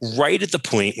 right at the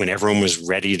point when everyone was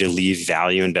ready to leave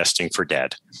value investing for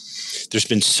dead, there's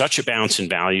been such a bounce in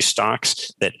value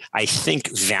stocks that I think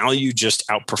value just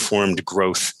outperformed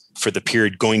growth for the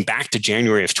period going back to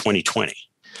January of 2020.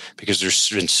 Because there's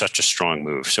been such a strong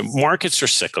move. So markets are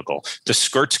cyclical. The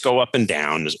skirts go up and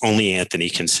down, as only Anthony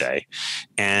can say.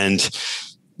 And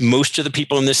most of the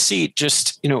people in this seat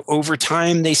just, over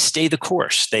time, they stay the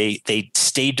course. They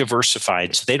stay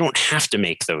diversified. So they don't have to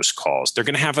make those calls. They're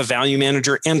going to have a value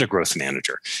manager and a growth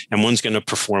manager. And one's going to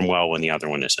perform well when the other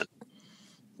one isn't.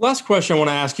 Last question I want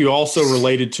to ask you, also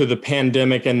related to the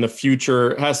pandemic and the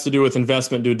future, has to do with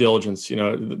investment due diligence,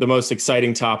 the most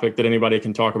exciting topic that anybody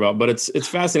can talk about. But it's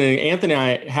fascinating. Anthony and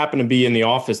I happen to be in the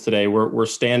office today. We're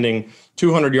standing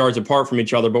 200 yards apart from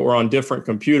each other, but we're on different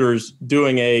computers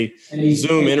doing a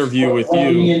Zoom interview with you.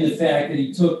 In the fact that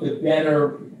he took the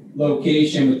better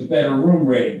location with the better room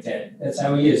rating, Ted. That's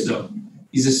how he is. So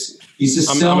he's a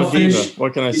selfish.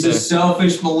 What can I say? He's a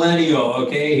selfish millennial.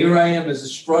 Okay, here I am as a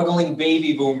struggling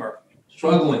baby boomer,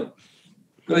 struggling.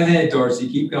 Go ahead, Darcy.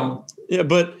 Keep going. Yeah,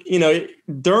 but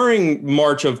during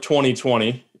March of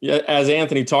 2020, as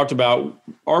Anthony talked about,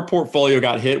 our portfolio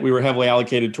got hit. We were heavily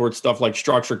allocated towards stuff like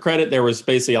structured credit. There was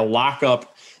basically a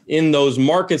lockup in those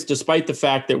markets, despite the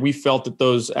fact that we felt that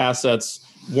those assets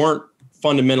weren't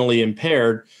fundamentally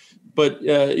impaired. But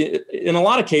in a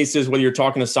lot of cases, whether you're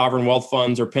talking to sovereign wealth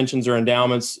funds or pensions or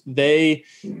endowments, they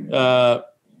were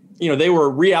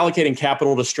reallocating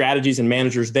capital to strategies and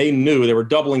managers they knew. They were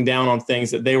doubling down on things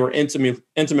that they were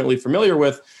intimately familiar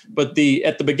with. But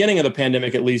at the beginning of the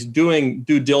pandemic, at least, doing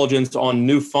due diligence on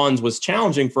new funds was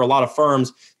challenging for a lot of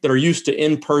firms that are used to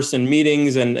in-person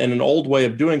meetings and an old way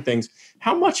of doing things.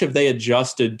 How much have they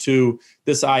adjusted to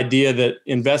this idea that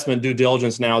investment due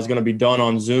diligence now is going to be done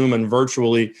on Zoom and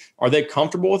virtually? Are they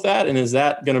comfortable with that? And is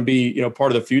that going to be,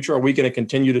 part of the future? Are we going to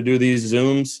continue to do these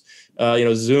Zoom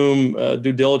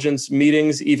due diligence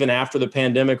meetings even after the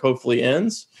pandemic hopefully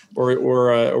ends? Or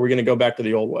are we going to go back to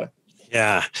the old way?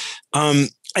 Yeah. I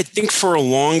think for a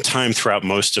long time throughout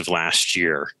most of last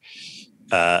year,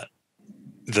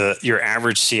 your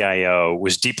average CIO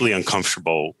was deeply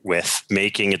uncomfortable with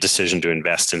making a decision to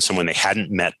invest in someone they hadn't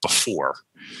met before.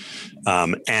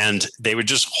 And they would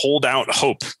just hold out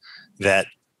hope that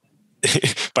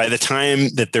by the time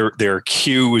that their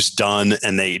queue was done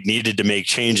and they needed to make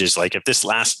changes, like if this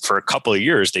lasts for a couple of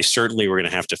years, they certainly were going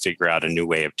to have to figure out a new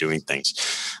way of doing things.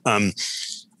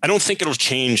 I don't think it'll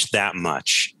change that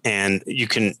much. And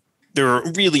there are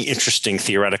really interesting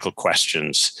theoretical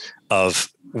questions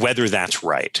of whether that's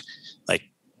right. Like,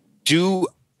 do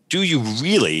you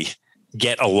really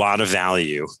get a lot of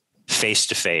value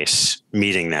face-to-face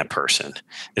meeting that person?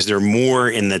 Is there more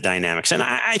in the dynamics? And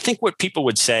I think what people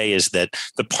would say is that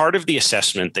the part of the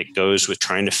assessment that goes with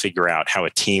trying to figure out how a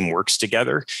team works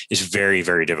together is very,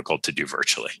 very difficult to do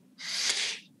virtually.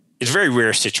 It's a very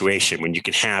rare situation when you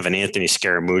can have an Anthony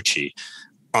Scaramucci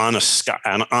on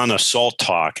a Salt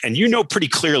Talk, and pretty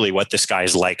clearly what this guy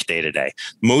is like day to day.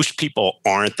 Most people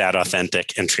aren't that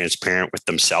authentic and transparent with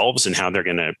themselves and how they're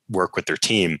going to work with their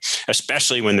team,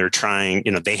 especially when they're trying,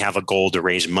 they have a goal to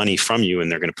raise money from you and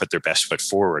they're going to put their best foot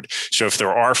forward. So if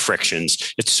there are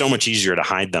frictions, it's so much easier to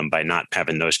hide them by not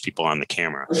having those people on the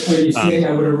camera. Are you saying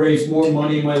I would have raised more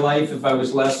money in my life if I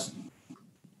was less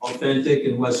authentic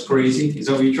and less crazy? Is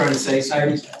that what you're trying to say,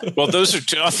 Cyrus? Well, those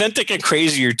are authentic and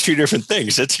crazy are two different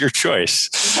things. That's your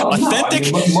choice.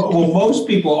 Authentic. No, most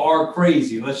people are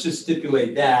crazy. Let's just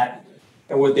stipulate that.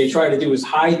 And what they try to do is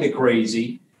hide the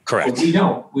crazy. Correct. But we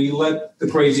don't. We let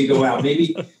the crazy go out.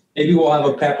 Maybe we'll have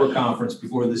a pepper conference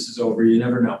before this is over. You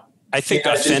never know. I think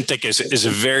authentic is a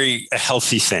very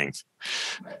healthy thing.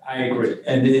 I agree.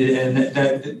 And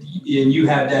you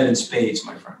have that in spades,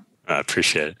 my friend. I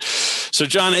appreciate it. So,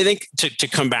 John, I think to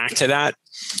come back to that,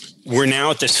 we're now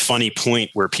at this funny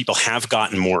point where people have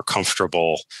gotten more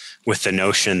comfortable with the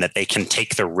notion that they can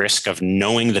take the risk of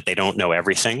knowing that they don't know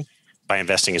everything by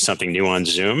investing in something new on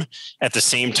Zoom. At the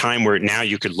same time, where now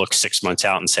you could look 6 months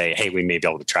out and say, hey, we may be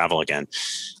able to travel again.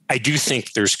 I do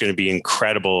think there's going to be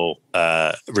incredible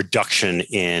reduction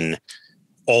in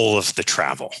all of the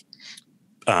travel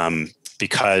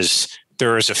because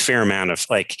there is a fair amount of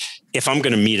if I'm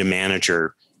going to meet a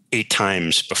manager 8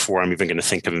 times before I'm even going to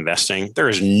think of investing, there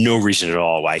is no reason at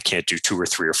all why I can't do 2 or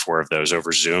 3 or 4 of those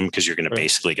over Zoom because you're going to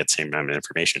basically get the same amount of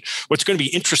information. What's going to be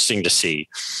interesting to see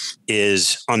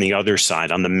is on the other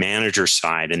side, on the manager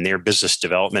side and their business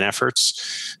development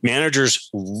efforts, managers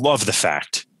love the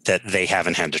fact that they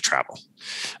haven't had to travel.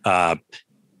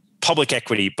 Public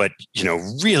equity, but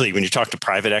really when you talk to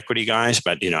private equity guys,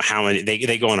 but how many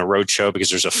they go on a road show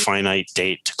because there's a finite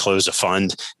date to close a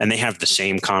fund and they have the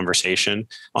same conversation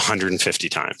 150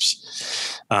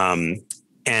 times.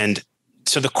 And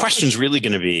so the question is really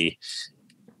going to be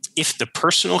if the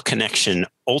personal connection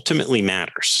ultimately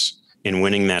matters in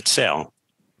winning that sale,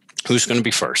 who's going to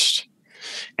be first?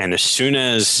 And as soon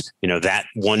as that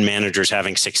one manager is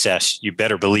having success, you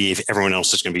better believe everyone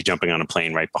else is going to be jumping on a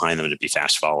plane right behind them to be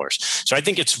fast followers. So I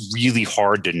think it's really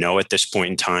hard to know at this point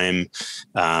in time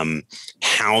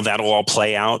how that'll all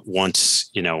play out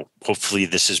once hopefully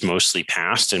this is mostly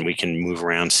passed and we can move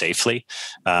around safely.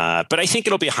 But I think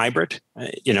it'll be a hybrid.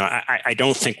 I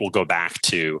don't think we'll go back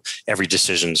to every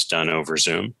decision's done over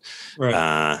Zoom.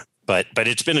 Right. But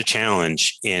it's been a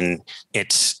challenge in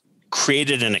it's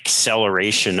created an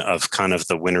acceleration of kind of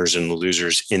the winners and the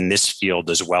losers in this field,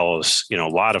 as well as, a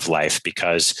lot of life,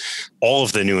 because all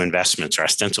of the new investments, or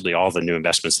ostensibly all the new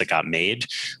investments that got made,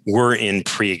 were in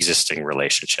pre-existing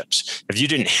relationships. If you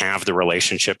didn't have the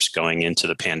relationships going into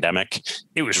the pandemic,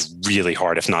 it was really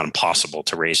hard, if not impossible,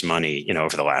 to raise money,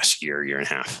 over the last year and a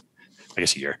half, I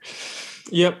guess a year.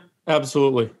 Yep.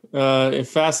 Absolutely.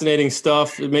 Fascinating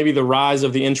stuff. Maybe the rise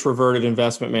of the introverted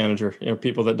investment manager,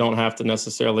 people that don't have to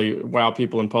necessarily wow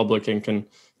people in public and can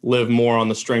live more on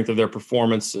the strength of their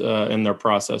performance in their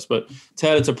process. But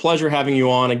Ted, it's a pleasure having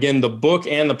you on. Again, the book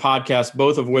and the podcast,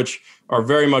 both of which are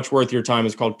very much worth your time,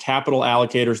 is called Capital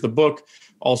Allocators. The book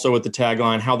also with the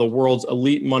tagline, How the World's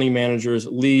Elite Money Managers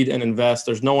Lead and Invest.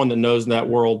 There's no one that knows that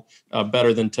world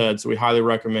better than Ted. So we highly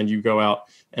recommend you go out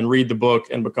and read the book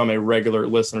and become a regular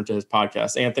listener to his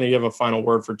podcast. Anthony, you have a final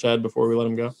word for Ted before we let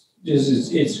him go?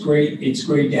 It's great. It's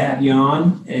great to have you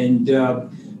on. And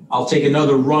I'll take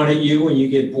another run at you when you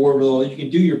get bored with all. You can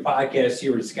do your podcast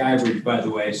here at Skybridge, by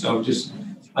the way. So just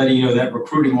letting you know that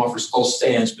recruiting offer still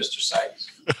stands, Mr.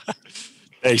 Sykes.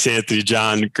 Thanks, Anthony.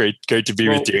 John, great to be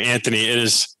with you. Anthony, it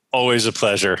is always a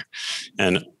pleasure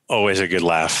and always a good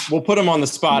laugh. We'll put him on the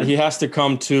spot. He has to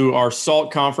come to our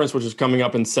SALT conference, which is coming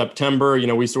up in September.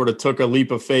 We sort of took a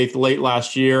leap of faith late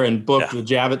last year and booked the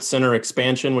Javits Center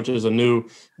expansion, which is a new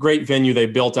great venue they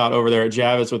built out over there at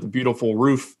Javits with a beautiful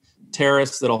roof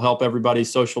terrace that'll help everybody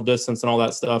social distance and all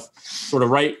that stuff. Sort of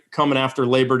right coming after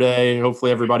Labor Day.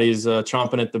 Hopefully everybody's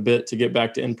chomping at the bit to get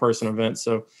back to in-person events.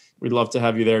 So we'd love to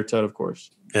have you there, Ted, of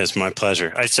course. It's my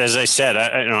pleasure. As I said,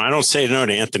 I don't say no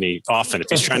to Anthony often. If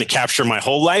he's trying to capture my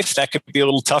whole life, that could be a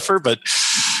little tougher, but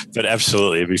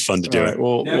absolutely, it'd be fun to do it.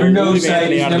 We'll leave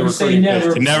Anthony out of the recruiting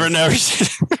pitch. Never know.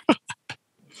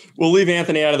 We'll leave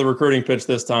Anthony out of the recruiting pitch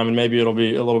this time, and maybe it'll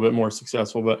be a little bit more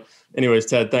successful. But anyways,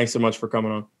 Ted, thanks so much for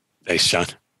coming on. Thanks, John.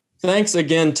 Thanks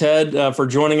again, Ted, for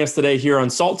joining us today here on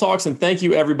SALT Talks. And thank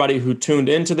you, everybody who tuned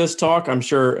into this talk. I'm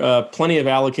sure plenty of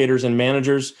allocators and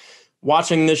managers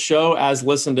watching this show as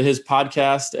listen to his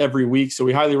podcast every week. So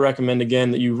we highly recommend,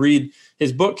 again, that you read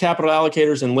his book, Capital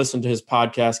Allocators, and listen to his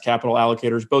podcast, Capital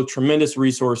Allocators, both tremendous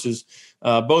resources,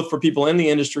 both for people in the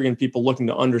industry and people looking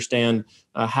to understand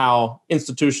how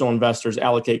institutional investors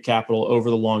allocate capital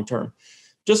over the long term.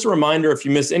 Just a reminder, if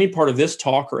you miss any part of this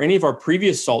talk or any of our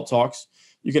previous SALT Talks,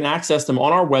 you can access them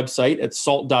on our website at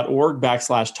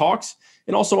salt.org/talks.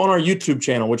 And also on our YouTube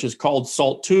channel, which is called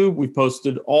SaltTube. We've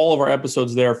posted all of our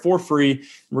episodes there for free.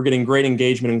 We're getting great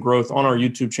engagement and growth on our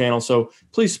YouTube channel. So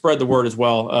please spread the word as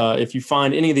well. If you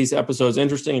find any of these episodes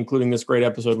interesting, including this great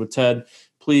episode with Ted,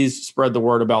 please spread the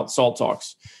word about SALT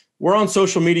Talks. We're on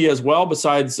social media as well.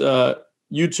 Besides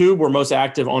YouTube, we're most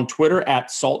active on Twitter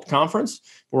at SALT Conference.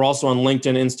 We're also on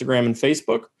LinkedIn, Instagram, and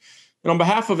Facebook. And on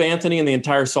behalf of Anthony and the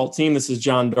entire SALT team, this is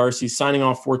John Darcy signing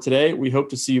off for today. We hope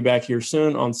to see you back here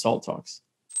soon on SALT Talks.